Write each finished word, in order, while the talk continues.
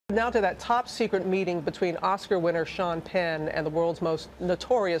Now to that top secret meeting between Oscar winner Sean Penn and the world's most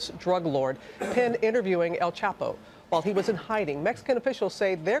notorious drug lord. Penn interviewing El Chapo while he was in hiding. Mexican officials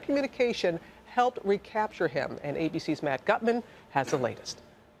say their communication helped recapture him, and ABC's Matt Gutman has the latest.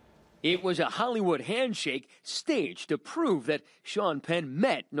 It was a Hollywood handshake staged to prove that Sean Penn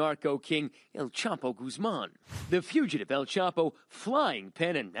met narco king El Chapo Guzman. The fugitive El Chapo flying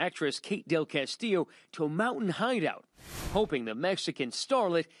Penn and actress Kate Del Castillo to a mountain hideout, hoping the Mexican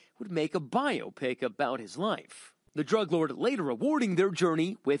starlet would make a biopic about his life. The drug lord later rewarding their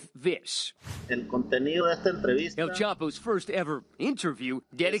journey with this. El contenido de esta entrevista, El Chapo's first ever interview,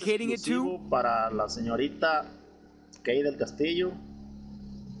 dedicating it to para la señorita Kate Del Castillo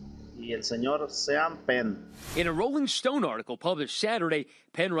y el señor Sean Penn. In a Rolling Stone article published Saturday,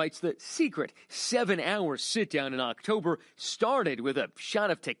 Penn writes the secret 7-hour sit-down in October started with a shot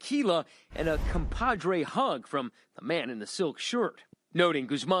of tequila and a compadre hug from the man in the silk shirt. Noting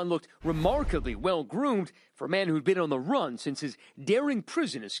Guzman looked remarkably well-groomed for a man who'd been on the run since his daring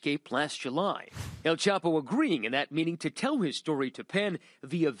prison escape last July. El Chapo agreeing in that meeting to tell his story to Penn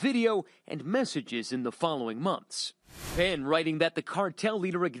via video and messages in the following months. Penn writing that the cartel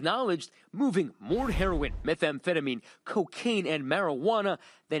leader acknowledged moving more heroin, methamphetamine, cocaine, and marijuana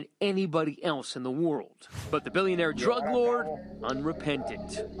than anybody else in the world. But the billionaire drug lord,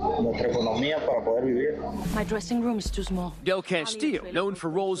 unrepentant. My dressing room is too small. Del Castillo, known for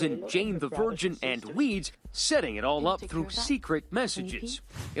roles in Jane the Virgin and Weeds, setting it all up through secret messages.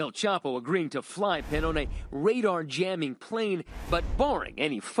 El Chapo agreeing to fly Penn on a radar-jamming plane, but barring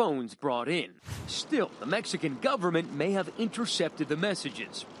any phones brought in. Still, the Mexican government may have intercepted the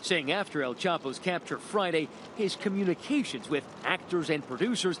messages, saying after El Chapo's capture Friday, his communications with actors and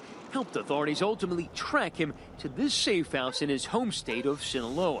producers helped authorities ultimately track him to this safe house in his home state of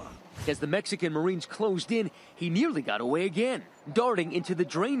Sinaloa. As the Mexican Marines closed in, he nearly got away again, darting into the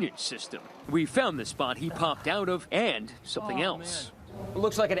drainage system. We found the spot he popped out of and something else. It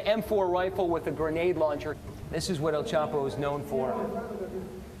looks like an M4 rifle with a grenade launcher. This is what El Chapo is known for.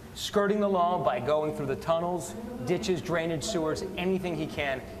 Skirting the law by going through the tunnels, ditches, drainage sewers, anything he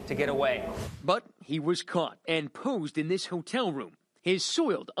can to get away. But he was caught and posed in this hotel room. His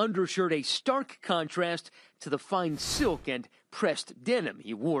soiled undershirt a stark contrast to the fine silk and pressed denim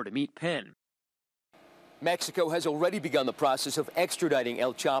he wore to meet Penn. Mexico has already begun the process of extraditing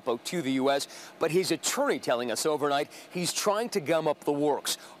El Chapo to the U.S., but his attorney telling us overnight he's trying to gum up the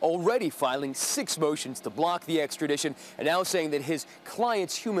works, already filing 6 motions to block the extradition, and now saying that his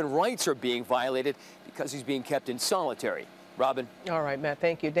client's human rights are being violated because he's being kept in solitary. Robin. All right, Matt,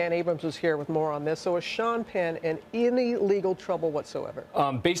 thank you. Dan Abrams was here with more on this. So is Sean Penn in any legal trouble whatsoever?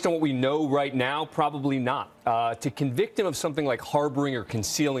 Based on what we know right now, probably not. To convict him of something like harboring or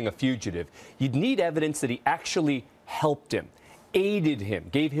concealing a fugitive, you'd need evidence that he actually helped him, aided him,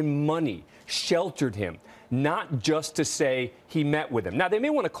 gave him money, sheltered him, not just to say he met with him. Now, they may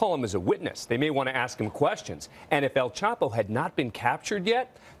want to call him as a witness. They may want to ask him questions. And if El Chapo had not been captured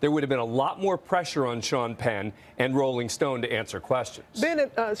yet, there would have been a lot more pressure on Sean Penn and Rolling Stone to answer questions. Ben,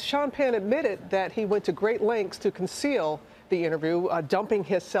 Sean Penn admitted that he went to great lengths to conceal the interview, dumping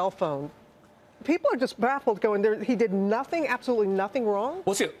his cell phone. People are just baffled going, he did nothing, absolutely nothing wrong?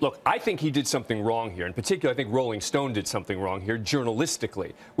 Well, see, look, I think he did something wrong here. In particular, I think Rolling Stone did something wrong here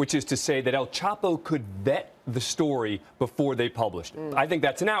journalistically, which is to say that El Chapo could vet the story before they published it. I think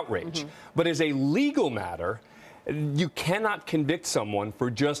that's an outrage. But as a legal matter, you cannot convict someone for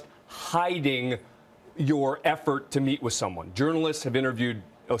just hiding your effort to meet with someone. Journalists have interviewed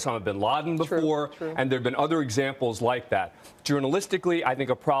Osama bin Laden before, and there have been other examples like that. Journalistically, I think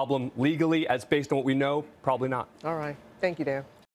a problem. Legally, as based on what we know, probably not. All right. Thank you, Dan.